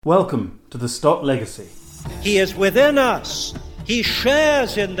Welcome to the Stott Legacy. He is within us. He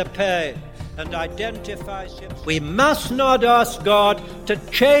shares in the pain and identifies himself. We must not ask God to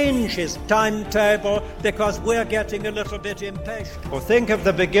change his timetable because we're getting a little bit impatient. Or think of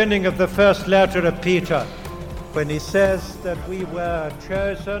the beginning of the first letter of Peter when he says that we were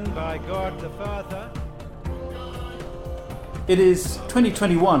chosen by God the Father. It is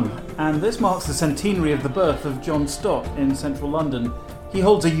 2021 and this marks the centenary of the birth of John Stott in central London. He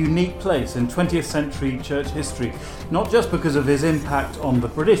holds a unique place in 20th century church history, not just because of his impact on the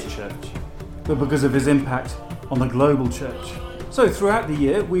British church, but because of his impact on the global church. So throughout the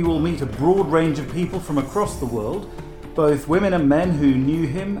year, we will meet a broad range of people from across the world, both women and men who knew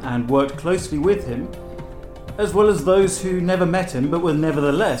him and worked closely with him, as well as those who never met him but were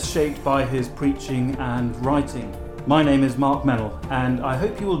nevertheless shaped by his preaching and writing. My name is Mark Mennell, and I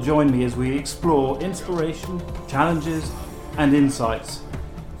hope you will join me as we explore inspiration, challenges, and insights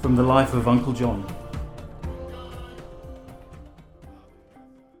from the life of Uncle John.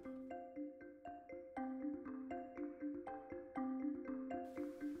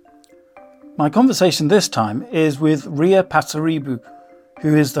 My conversation this time is with Ria Pasaribu,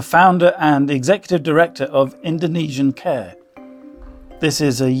 who is the founder and executive director of Indonesian Care. This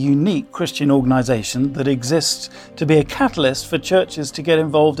is a unique Christian organisation that exists to be a catalyst for churches to get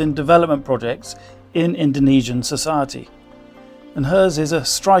involved in development projects in Indonesian society. And hers is a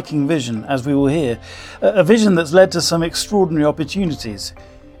striking vision, as we will hear, a vision that's led to some extraordinary opportunities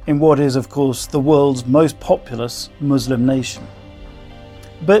in what is, of course, the world's most populous Muslim nation.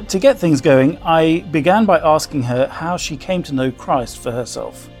 But to get things going, I began by asking her how she came to know Christ for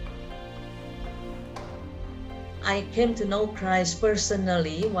herself. I came to know Christ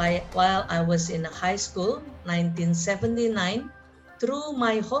personally while I was in high school, 1979, through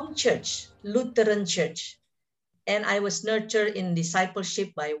my home church, Lutheran Church. And I was nurtured in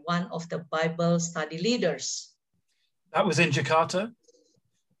discipleship by one of the Bible study leaders. That was in Jakarta?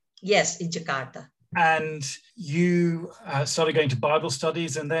 Yes, in Jakarta. And you started going to Bible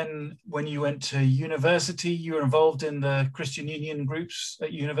studies, and then when you went to university, you were involved in the Christian Union groups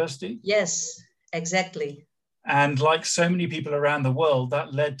at university? Yes, exactly. And like so many people around the world,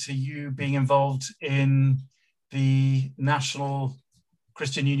 that led to you being involved in the national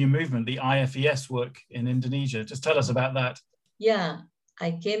Christian Union movement, the IFES work in Indonesia. Just tell us about that. Yeah,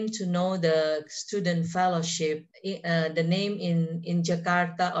 I came to know the student fellowship. The name in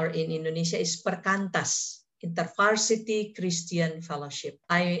Jakarta or in Indonesia is Perkantas, InterVarsity Christian Fellowship.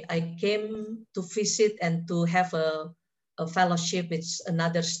 I came to visit and to have a fellowship with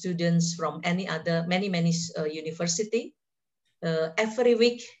another students from many university every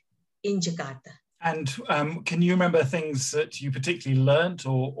week in Jakarta. And can you remember things that you particularly learnt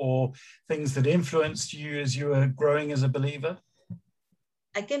or things that influenced you as you were growing as a believer?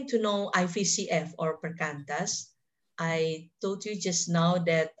 I came to know IVCF or Perkantas. I told you just now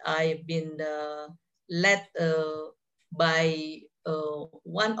that I've been led by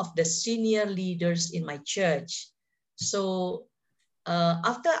one of the senior leaders in my church. So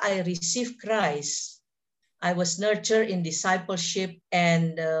after I received Christ, I was nurtured in discipleship,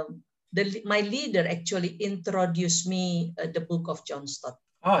 and my leader actually introduced me the book of John Stott.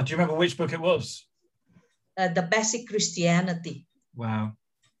 Do you remember which book it was? The Basic Christianity. Wow.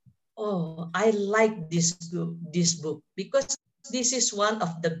 Oh, I like this book because this is one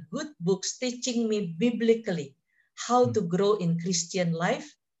of the good books teaching me biblically how to grow in Christian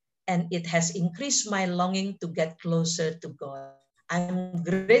life, and it has increased my longing to get closer to God. I'm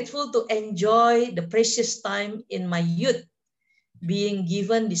grateful to enjoy the precious time in my youth being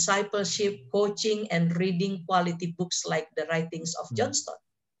given discipleship, coaching, and reading quality books like the writings of John Stott.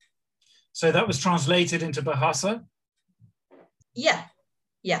 So that was translated into Bahasa? Yeah.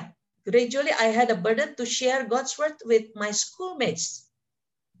 Gradually, I had a burden to share God's word with my schoolmates.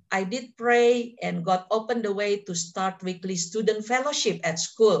 I did pray, and God opened the way to start weekly student fellowship at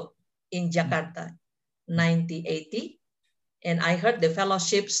school in Jakarta, 1980. And I heard the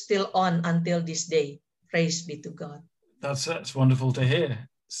fellowship still on until this day. Praise be to God. That's wonderful to hear.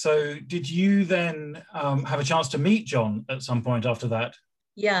 So did you then have a chance to meet John at some point after that?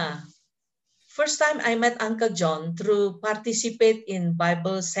 Yeah. First time I met Uncle John through participate in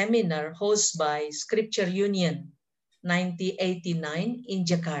Bible seminar hosted by Scripture Union, 1989 in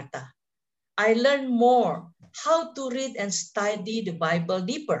Jakarta. I learned more how to read and study the Bible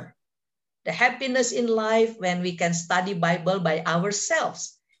deeper. The happiness in life when we can study Bible by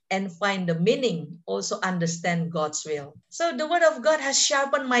ourselves and find the meaning, also understand God's will. So the word of God has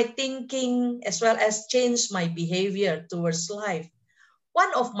sharpened my thinking as well as changed my behavior towards life.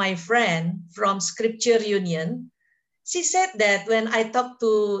 One of my friends from Scripture Union She said that when I talked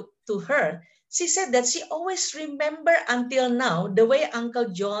to her, she said that she always remember until now the way Uncle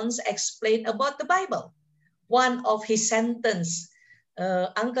John's explained about the Bible. One of his sentence,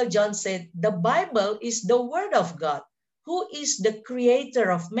 Uncle John said, the Bible is the word of God, who is the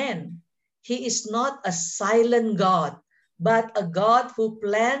creator of man. He is not a silent God, but a God who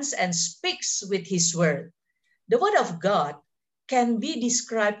plans and speaks with his word. The word of God can be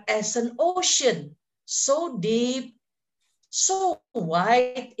described as an ocean, so deep, so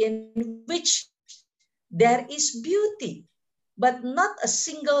wide, in which there is beauty. But not a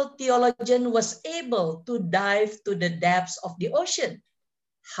single theologian was able to dive to the depths of the ocean.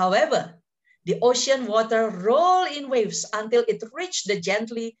 However, the ocean water rolled in waves until it reached the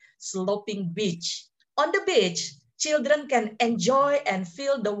gently sloping beach. On the beach, children can enjoy and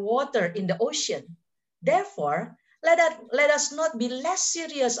feel the water in the ocean. Therefore, let us not be less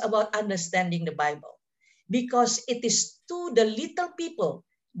serious about understanding the Bible, because it is to the little people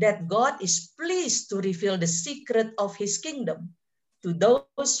that God is pleased to reveal the secret of his kingdom. To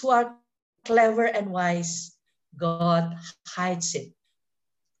those who are clever and wise, God hides it.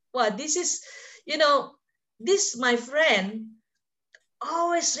 Well, this is, this my friend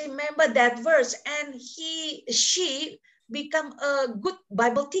always remember that verse, and she become a good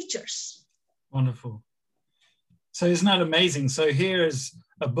Bible teachers. Wonderful. So isn't that amazing? So here is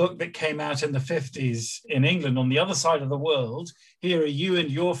a book that came out in the 50s in England on the other side of the world. Here are you and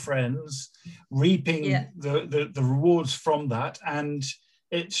your friends reaping the rewards from that, and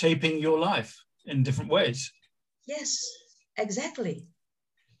it's shaping your life in different ways. Yes, exactly.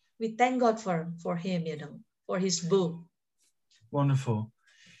 We thank God for him, for his book. Wonderful.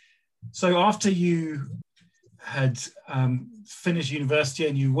 So after you had finished university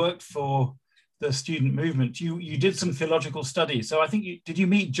and you worked for the student movement, you did some theological studies. So I think did you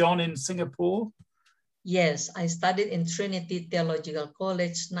meet John in Singapore? Yes, I studied in Trinity Theological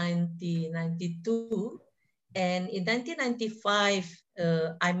College 1992. And in 1995,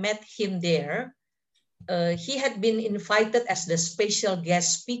 I met him there. He had been invited as the special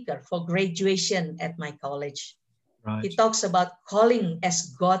guest speaker for graduation at my college. Right. He talks about calling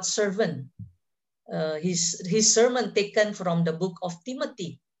as God's servant. His sermon taken from the book of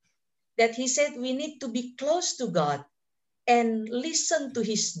Timothy, that he said we need to be close to God and listen to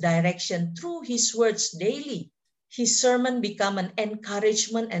his direction through his words daily. His sermon become an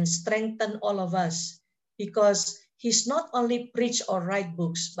encouragement and strengthen all of us, because he's not only preach or write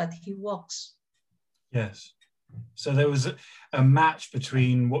books, but he walks. Yes. So there was a match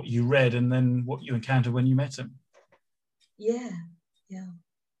between what you read and then what you encountered when you met him. Yeah.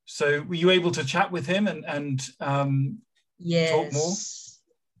 So were you able to chat with him and yes. talk more?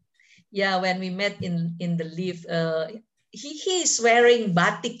 Yeah, when we met in the lift, he is wearing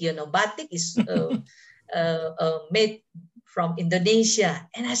batik. Batik is made from Indonesia,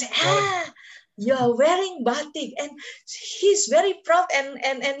 and I said, you are wearing batik, and he's very proud, and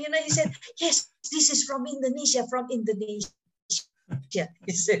he said, yes, this is from Indonesia,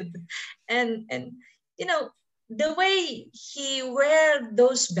 he said, and the way he wear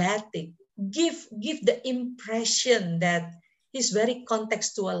those batik give the impression that he's very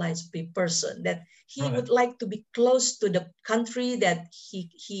contextualized person, that he would like to be close to the country that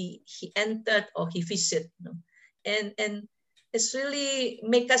he entered or he visited, and it's really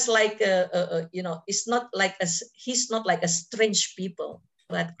make us like it's not like he's not like a strange people,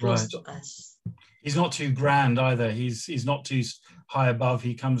 but close to us. He's not too grand either. He's not too high above.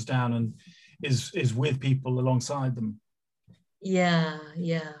 He comes down and is with people alongside them. Yeah.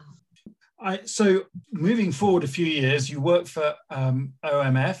 So moving forward a few years, you worked for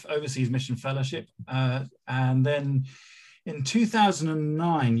OMF, Overseas Mission Fellowship, and then in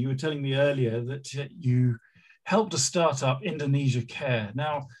 2009, you were telling me earlier that you helped to start up Indonesia Care.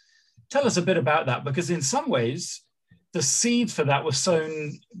 Now, tell us a bit about that, because in some ways, the seed for that was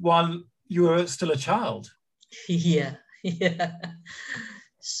sown while you were still a child. Yeah.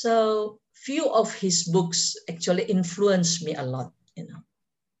 So few of his books actually influenced me a lot,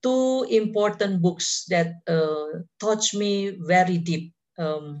 Two important books that touched me very deep.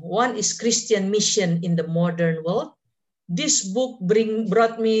 One is Christian Mission in the Modern World. This book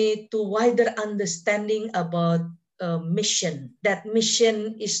brought me to wider understanding about mission. That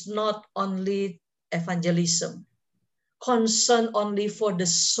mission is not only evangelism, concern only for the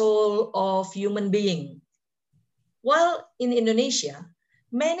soul of human being. While in Indonesia,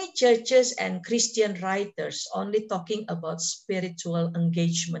 many churches and Christian writers only talking about spiritual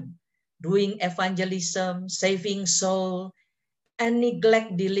engagement, doing evangelism, saving soul, and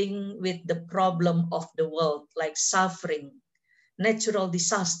neglect dealing with the problem of the world like suffering, natural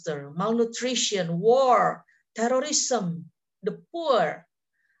disaster, malnutrition, war, terrorism, the poor.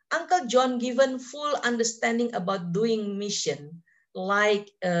 Uncle John given full understanding about doing mission, like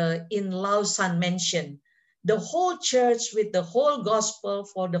in Lausanne mentioned, the whole church with the whole gospel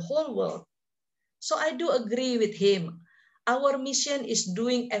for the whole world. So I do agree with him. Our mission is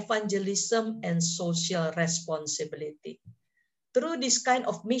doing evangelism and social responsibility. Through this kind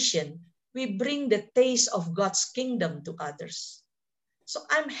of mission, we bring the taste of God's kingdom to others. So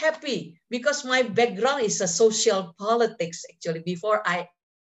I'm happy because my background is a social politics actually before I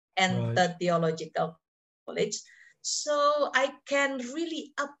entered theological college. So I can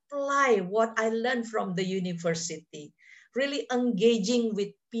really apply what I learned from the university, really engaging with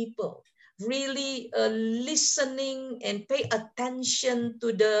people, really listening and pay attention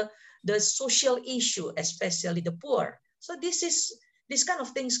to the social issue, especially the poor. So this kind of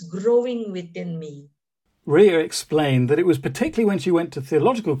things growing within me. Ria explained that it was particularly when she went to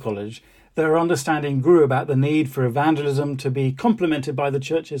theological college that her understanding grew about the need for evangelism to be complemented by the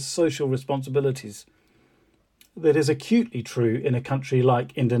church's social responsibilities. That is acutely true in a country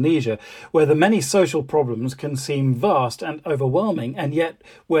like Indonesia, where the many social problems can seem vast and overwhelming, and yet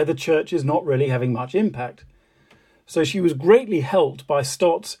where the church is not really having much impact. So she was greatly helped by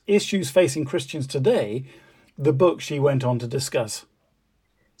Stott's Issues Facing Christians Today, the book she went on to discuss.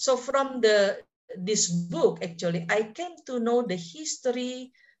 So from this book, actually, I came to know the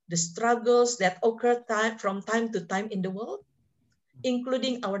history, the struggles that occur from time to time in the world,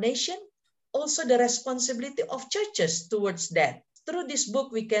 including our nation, also the responsibility of churches towards that. Through this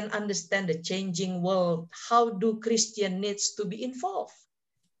book, we can understand the changing world. How do Christian needs to be involved?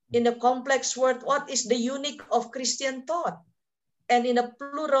 In a complex world, what is the unique of Christian thought? And in a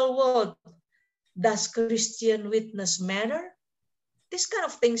plural world, does Christian witness matter? This kind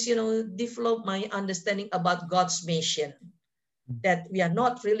of things, develop my understanding about God's mission, that we are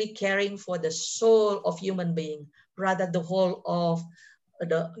not really caring for the soul of human being, rather the whole of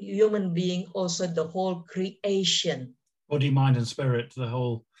the human being, also the whole creation. Body, mind, and spirit, the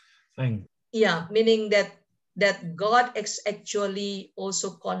whole thing. Yeah, meaning that God is actually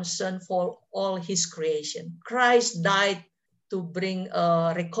also concerned for all his creation. Christ died to bring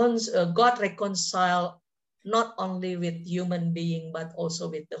God reconcile not only with human being, but also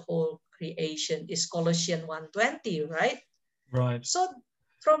with the whole creation, is Colossians 1:20, right? Right. So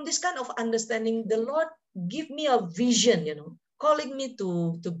from this kind of understanding, the Lord give me a vision, calling me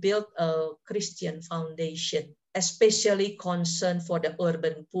to build a Christian foundation, especially concerned for the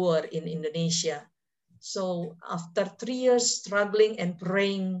urban poor in Indonesia. So after 3 years struggling and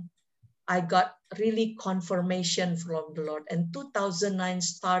praying, I got really confirmation from the Lord. And 2009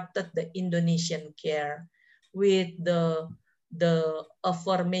 started the Indonesian Care with the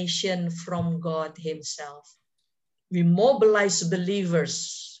affirmation from God himself. We mobilize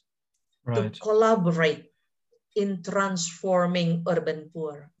believers to collaborate in transforming urban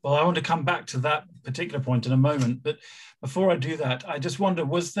poor. Well, I want to come back to that particular point in a moment, but before I do that, I just wonder,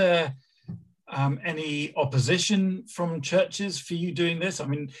 was there any opposition from churches for you doing this? I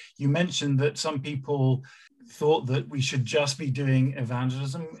mean, you mentioned that some people thought that we should just be doing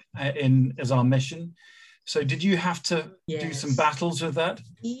evangelism as our mission. So did you have to do some battles with that?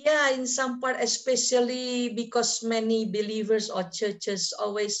 Yeah, in some part, especially because many believers or churches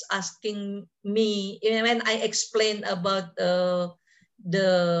always asking me, when I explain about the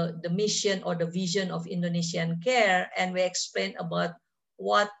mission or the vision of Indonesian Care, and we explain about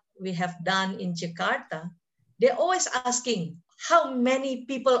what we have done in Jakarta, they're always asking, how many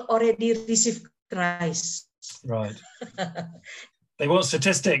people already received Christ? Right. They want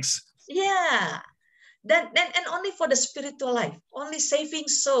statistics. Yeah. Then and only for the spiritual life, only saving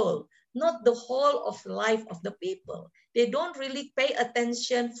soul, not the whole of life of the people. They don't really pay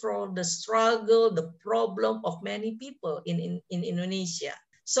attention for the struggle, the problem of many people in Indonesia.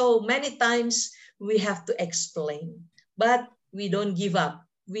 So many times we have to explain, but we don't give up.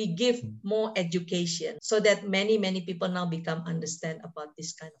 We give more education so that many people now understand about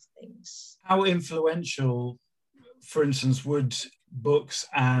this kind of things. How influential, for instance, would books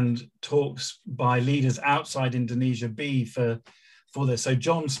and talks by leaders outside Indonesia be for this? So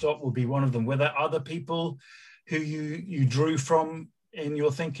John Stott will be one of them. Were there other people who you drew from in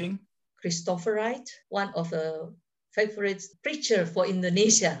your thinking? Christopher Wright, one of the favorite preacher for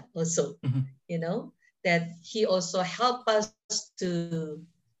Indonesia also, that he also helped us to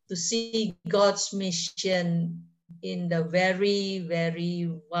see God's mission in the very,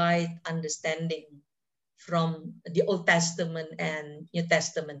 very wide understanding from the Old Testament and New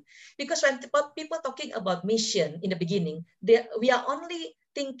Testament. Because when people talking about mission in the beginning, we are only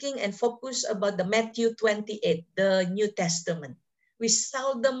thinking and focus about the Matthew 28, the New Testament. We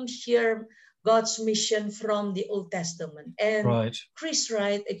seldom hear God's mission from the Old Testament. And Right. Chris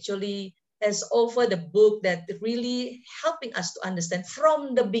Wright actually has offered a book that really helping us to understand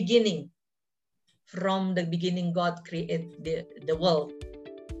from the beginning. From the beginning, God created the world.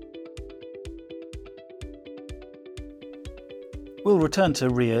 We'll return to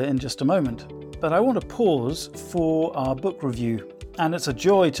Ria in just a moment, but I want to pause for our book review. And it's a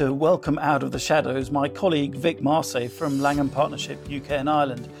joy to welcome out of the shadows my colleague Vic Marseille from Langham Partnership UK and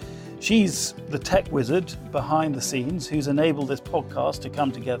Ireland. She's the tech wizard behind the scenes who's enabled this podcast to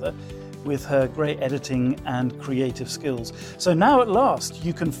come together with her great editing and creative skills. So now at last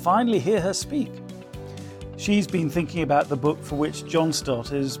you can finally hear her speak. She's been thinking about the book for which John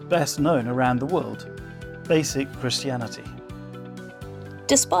Stott is best known around the world, Basic Christianity.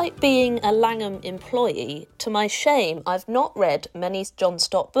 Despite being a Langham employee, to my shame, I've not read many John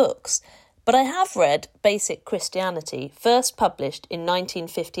Stott books, but I have read Basic Christianity, first published in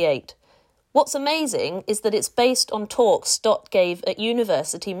 1958. What's amazing is that it's based on talks Stott gave at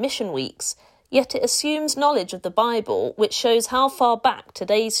university mission weeks, yet it assumes knowledge of the Bible, which shows how far back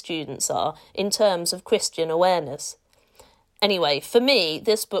today's students are in terms of Christian awareness. Anyway, for me,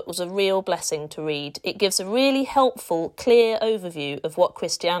 this book was a real blessing to read. It gives a really helpful, clear overview of what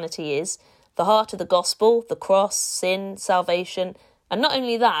Christianity is, the heart of the gospel, the cross, sin, salvation, and not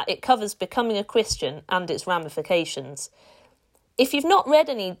only that, it covers becoming a Christian and its ramifications. If you've not read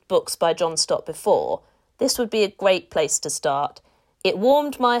any books by John Stott before, this would be a great place to start. It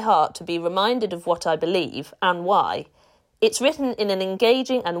warmed my heart to be reminded of what I believe and why. It's written in an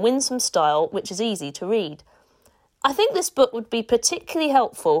engaging and winsome style which is easy to read. I think this book would be particularly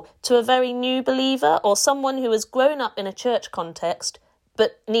helpful to a very new believer or someone who has grown up in a church context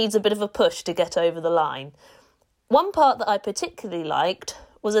but needs a bit of a push to get over the line. One part that I particularly liked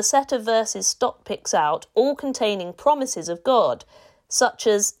was a set of verses Stott picks out, all containing promises of God, such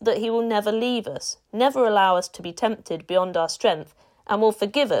as that he will never leave us, never allow us to be tempted beyond our strength, and will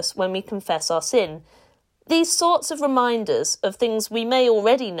forgive us when we confess our sin. These sorts of reminders of things we may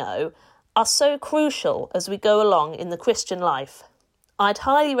already know are so crucial as we go along in the Christian life. I'd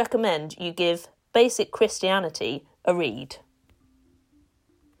highly recommend you give Basic Christianity a read.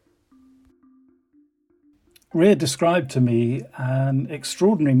 Ria described to me an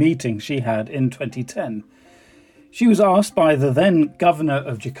extraordinary meeting she had in 2010. She was asked by the then governor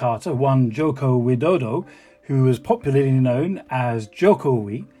of Jakarta, one Joko Widodo, who was popularly known as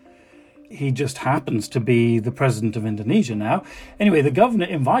Jokowi. He just happens to be the president of Indonesia now. Anyway, the governor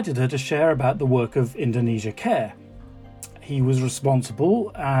invited her to share about the work of Indonesia Care. He was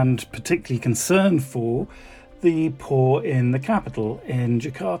responsible and particularly concerned for the poor in the capital, in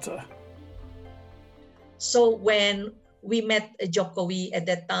Jakarta. So when we met Jokowi at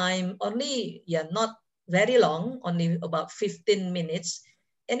that time, not very long, only about 15 minutes.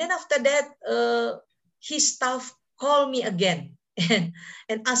 And then after that, his staff called me again and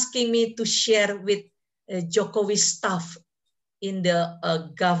asking me to share with Jokowi's staff in the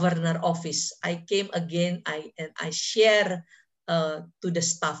governor office. I came again and I share to the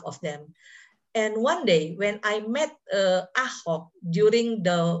staff of them. And one day when I met Ahok during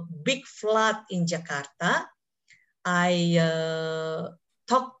the big flood in Jakarta, I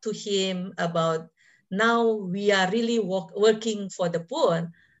talked to him about now we are really working for the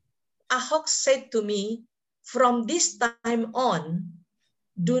poor. Ahok said to me, from this time on,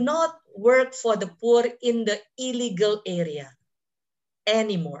 do not work for the poor in the illegal area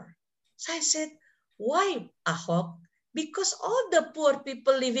anymore. So I said, why, Ahok? Because all the poor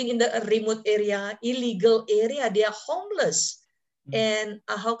people living in the remote area, illegal area, they are homeless. And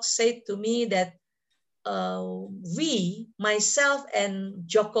Ahok said to me that we, myself and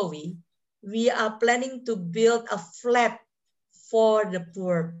Jokowi, we are planning to build a flat for the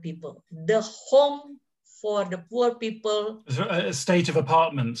poor people, the home for the poor people. A state of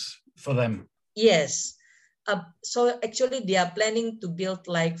apartments for them. Yes. So actually they are planning to build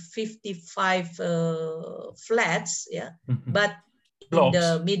like 55 flats, yeah. But in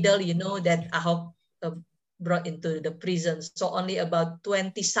the middle, you know, that Ahok brought into the prison. So only about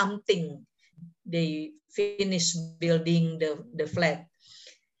 20 something they finished building the flat.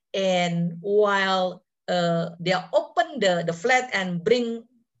 And while they open the flat and bring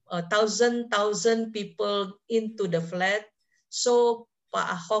 1,000 people into the flat, so Pak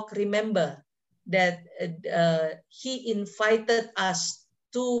Ahok remember that he invited us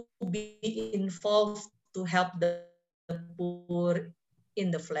to be involved to help the poor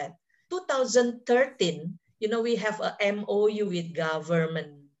in the flat. 2013, you know, we have a MOU with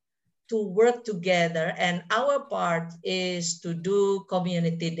government to work together, and our part is to do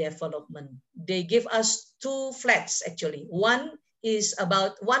community development. They give us 2 flats actually, one is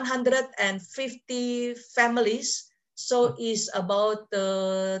about 150 families. So is about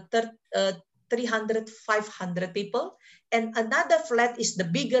 300, 500 people. And another flat is the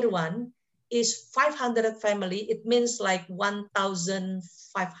bigger one, is 500 family. It means like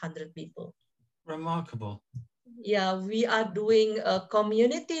 1,500 people. Remarkable. Yeah, we are doing a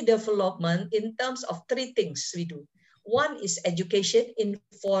community development in terms of three things we do. One is education,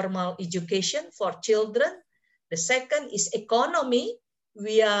 informal education for children. The second is economy.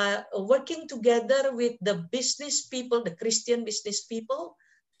 We are working together with the business people, the Christian business people,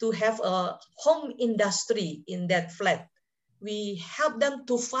 to have a home industry in that flat. We help them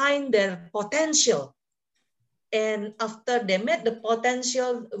to find their potential. And after they met the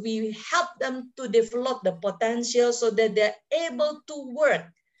potential, we help them to develop the potential so that they're able to work.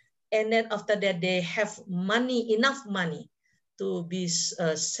 And then after that, they have money, enough money to be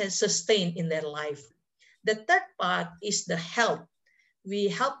sustained in their life. The third part is the health. We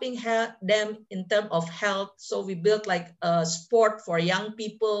helping them in terms of health. So we built like a sport for young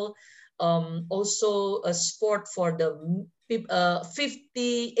people, also a sport for the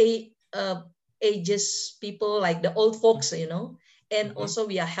 58 ages people, like the old folks, you know. And also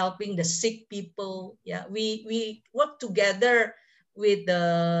we are helping the sick people. Yeah, we work together with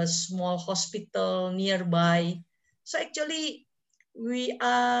the small hospital nearby. So actually, we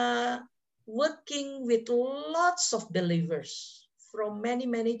are working with lots of believers from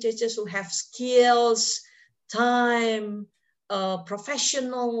many churches who have skills, time,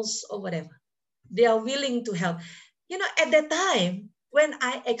 professionals, or whatever. They are willing to help. You know, at that time, when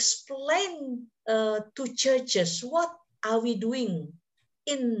I explain to churches what are we doing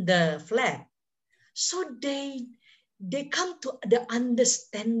in the flat, so they come to the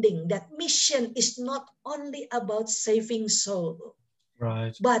understanding that mission is not only about saving soul,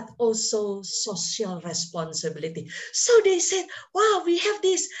 right, but also social responsibility. So they said, wow, we have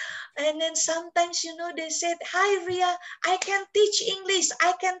this. And then sometimes, you know, they said, hi, Ria, I can teach English,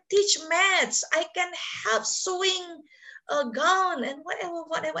 I can teach maths, I can help sewing a gown and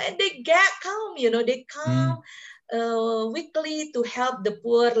whatever. And they come, you know, they come weekly to help the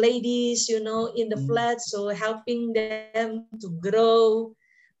poor ladies, you know, in the flat. So helping them to grow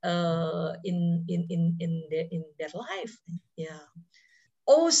in their life. Yeah.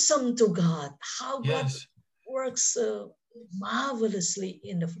 Awesome to God, how God works marvelously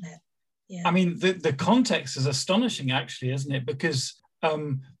in the flat. Yeah. I mean, the context is astonishing, actually, isn't it? Because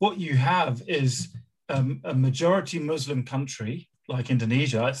what you have is a majority Muslim country like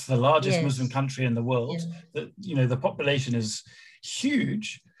Indonesia. It's the largest Muslim country in the world. You know, the population is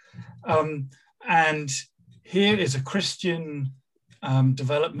huge. And here is a Christian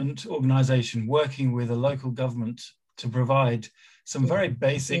development organization working with a local government to provide some very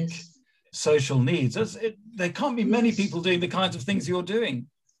basic social needs. There can't be many people doing the kinds of things you're doing.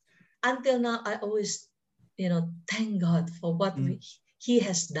 Until now, I always, you know, thank God for what He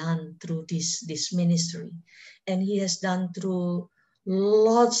has done through this ministry, and He has done through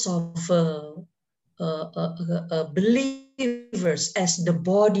lots of believers as the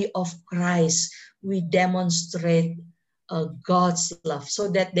body of Christ. We demonstrate God's love so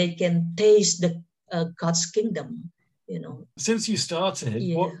that they can taste the God's kingdom. You know. Since you started,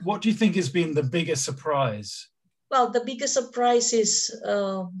 what do you think has been the biggest surprise? Well, the biggest surprise is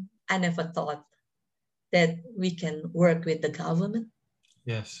I never thought that we can work with the government.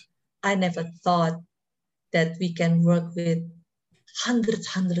 Yes. I never thought that we can work with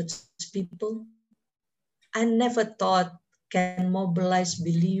hundreds people. I never thought can mobilize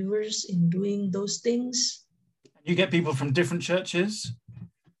believers in doing those things. You get people from different churches?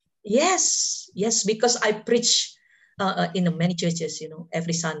 Yes, because I preach in many churches, you know,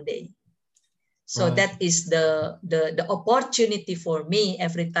 every Sunday. So that is the opportunity for me.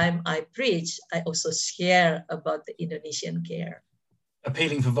 Every time I preach, I also share about the Indonesian care.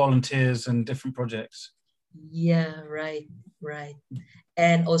 Appealing for volunteers and different projects. Yeah, right.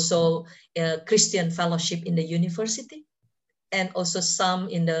 And also Christian fellowship in the university, and also some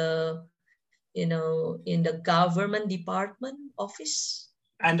in the, you know, in the government department office.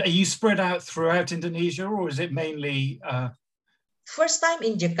 And are you spread out throughout Indonesia, or is it mainly? First time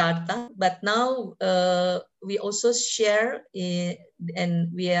in Jakarta, but now we also share and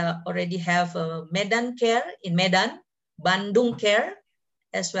we already have Medan Care in Medan, Bandung Care,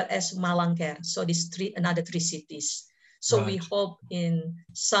 as well as Malang Care. So these another three cities. So we hope in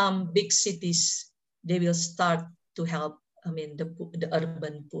some big cities they will start to help. I mean the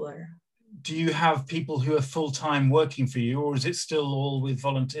urban poor. Do you have people who are full-time working for you, or is it still all with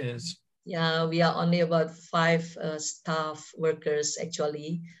volunteers? Yeah, we are only about 5 staff workers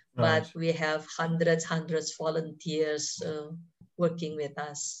actually, but we have hundreds volunteers working with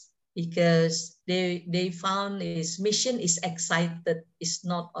us, because they found his mission is excited. It's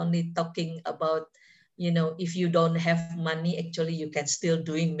not only talking about, if you don't have money, actually you can still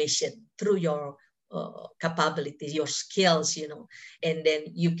doing mission through your capabilities, your skills, and then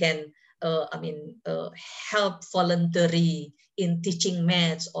you can help voluntary in teaching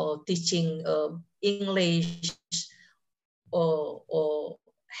maths or teaching English, or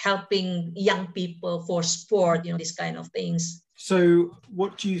helping young people for sport, these kind of things. So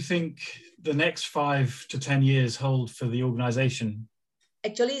what do you think the next 5 to 10 years hold for the organization?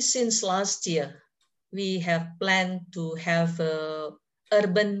 Actually, since last year, we have planned to have a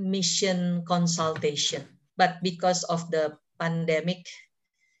urban mission consultation, but because of the pandemic,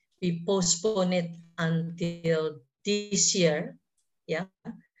 we postpone it until this year, yeah,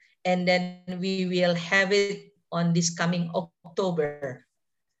 and then we will have it on this coming October,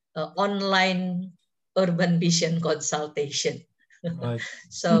 online urban vision consultation. Right.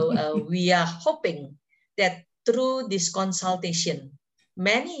 So we are hoping that through this consultation,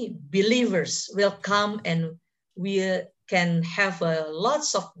 many believers will come and we can have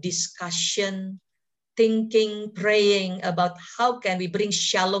lots of discussion, thinking, praying about how can we bring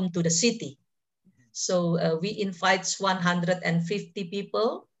shalom to the city. So we invite 150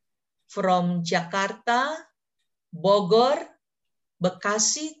 people from Jakarta, Bogor,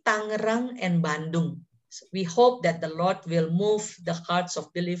 Bekasi, Tangerang, and Bandung. So we hope that the Lord will move the hearts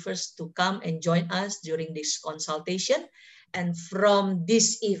of believers to come and join us during this consultation. And from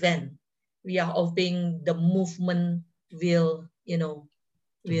this event, we are hoping the movement will, will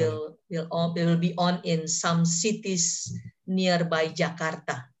be on in some cities nearby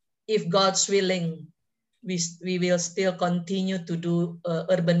Jakarta. If God's willing, we will still continue to do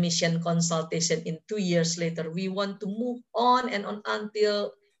urban mission consultation in 2 years later. We want to move on and on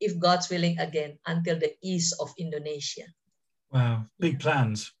until, if God's willing again, until the east of Indonesia. Wow, big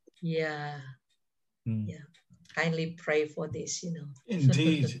plans. Yeah. Yeah. Kindly pray for this,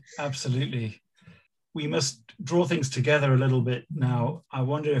 Indeed, absolutely. We must draw things together a little bit now. I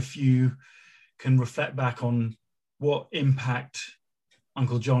wonder if you can reflect back on what impact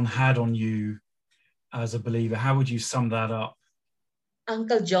Uncle John had on you as a believer. How would you sum that up?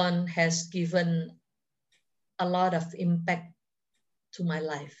 Uncle John has given a lot of impact to my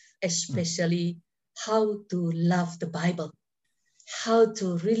life, especially how to love the Bible, how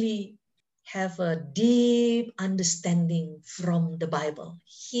to really have a deep understanding from the Bible.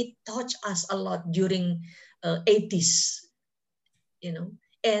 He taught us a lot during 80s,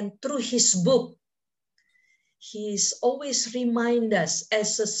 and through his book, he's always remind us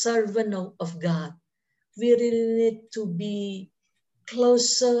as a servant of God, we really need to be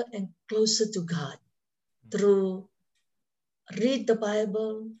closer and closer to God through read the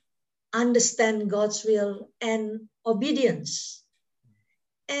Bible, understand God's will, and obedience.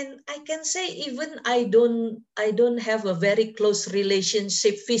 And I can say, even I don't have a very close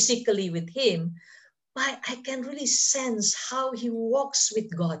relationship physically with him, but I can really sense how he walks with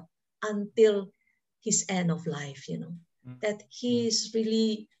God until his end of life, that he is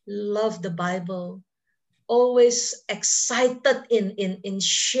really love the Bible, always excited in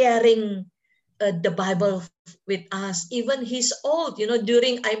sharing the Bible with us. Even he's old,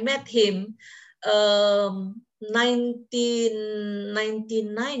 during I met him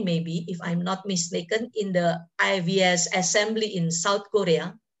 1999 maybe, if I'm not mistaken, in the IVS assembly in South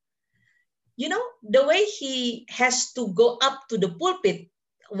Korea. The way he has to go up to the pulpit,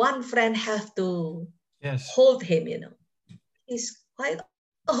 one friend have to hold him, He's quite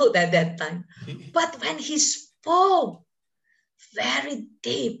old at that time. But when he spoke very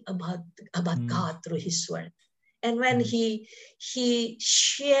deep about God through his word, and when he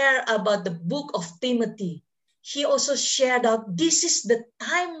shared about the book of Timothy, he also shared out, this is the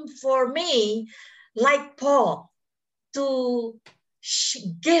time for me, like Paul, to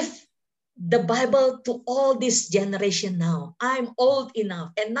give the Bible to all this generation now. I'm old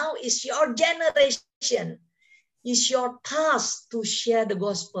enough, and now is your generation. It's your task to share the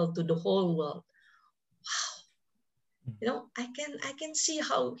gospel to the whole world. Wow. I can see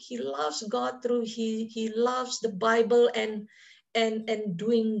how he loves God through he loves the Bible and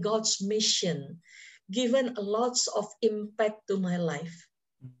doing God's mission, given lots of impact to my life.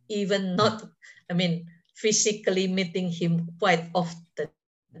 Even not, physically meeting him quite often.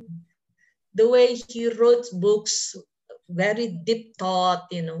 The way he wrote books, very deep thought,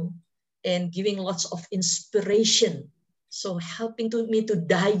 and giving lots of inspiration. So helping me to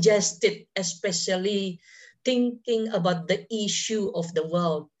digest it, especially thinking about the issue of the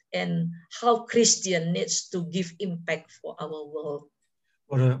world and how Christian needs to give impact for our world.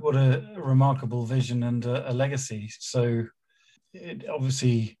 What a remarkable vision and a legacy. So it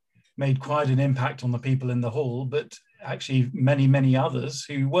obviously made quite an impact on the people in the hall, but actually many, many others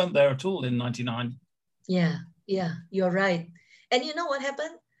who weren't there at all in 99. Yeah, you're right. And you know what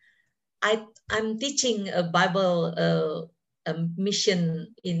happened? I'm teaching a Bible a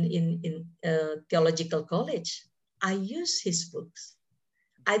mission in theological college. I use his books.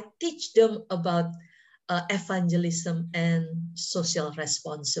 I teach them about evangelism and social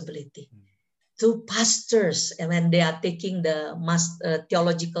responsibility to pastors, and when they are taking the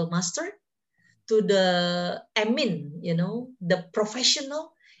theological master, to the admin, the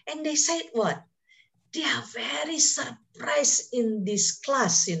professional, and they said what? They are very surprised in this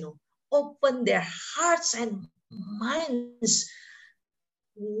class, open their hearts and minds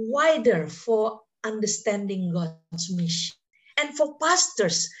wider for understanding God's mission. And for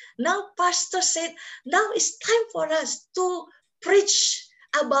pastors, now pastors said, now it's time for us to preach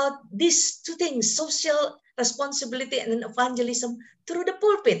about these two things, social responsibility and evangelism, through the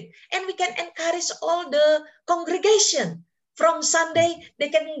pulpit. And we can encourage all the congregation. From Sunday, they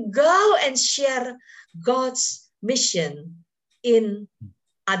can go and share God's mission in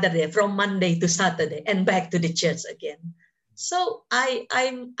other day, from Monday to Saturday, and back to the church again. So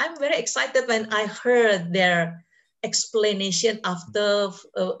I'm very excited when I heard their explanation after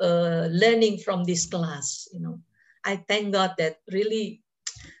learning from this class. I thank God that really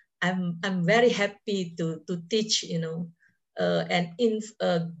I'm very happy to teach. And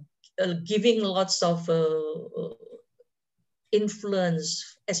giving lots of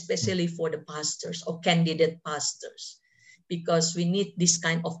influence, especially for the pastors or candidate pastors, because we need this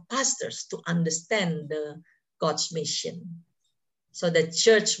kind of pastors to understand God's mission, so the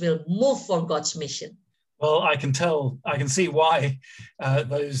church will move for God's mission. Well, I can see why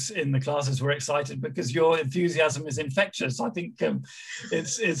those in the classes were excited, because your enthusiasm is infectious. I think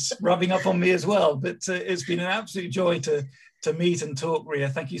it's rubbing up on me as well, but it's been an absolute joy to meet and talk, Ria.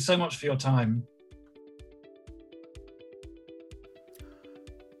 Thank you so much for your time.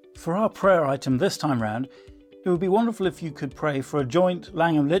 For our prayer item this time round, it would be wonderful if you could pray for a joint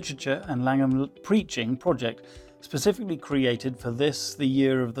Langham Literature and Langham Preaching project specifically created for this, the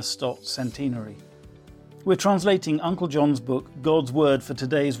year of the Stott Centenary. We're translating Uncle John's book, God's Word for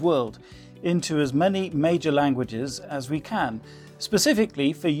Today's World, into as many major languages as we can,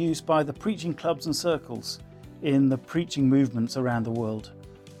 specifically for use by the preaching clubs and circles in the preaching movements around the world.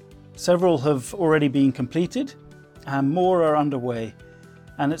 Several have already been completed and more are underway,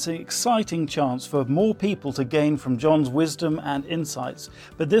 and it's an exciting chance for more people to gain from John's wisdom and insights,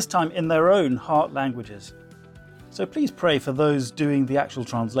 but this time in their own heart languages. So please pray for those doing the actual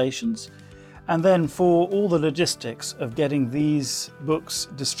translations, and then for all the logistics of getting these books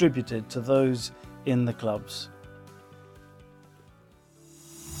distributed to those in the clubs.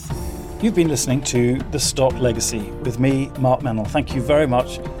 You've been listening to The Stott Legacy with me, Mark Mennell. Thank you very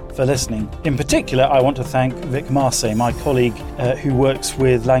much for listening. In particular, I want to thank Vic Marsay, my colleague who works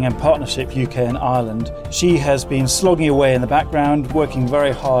with Langham Partnership UK and Ireland. She has been slogging away in the background, working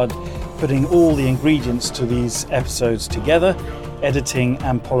very hard, putting all the ingredients to these episodes together, editing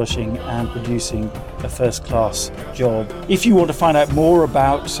and polishing and producing a first-class job. If you want to find out more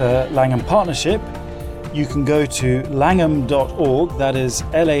about Langham Partnership, you can go to langham.org, that is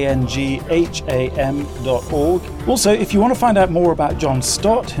langham.org. Also, if you want to find out more about John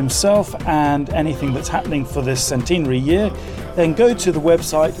Stott himself and anything that's happening for this centenary year, then go to the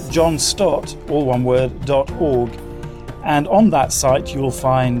website johnstott, all one word, .org. And on that site, you will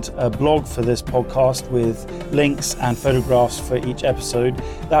find a blog for this podcast with links and photographs for each episode.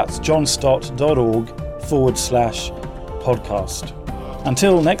 That's johnstott.org/podcast.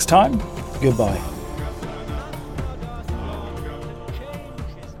 Until next time, goodbye.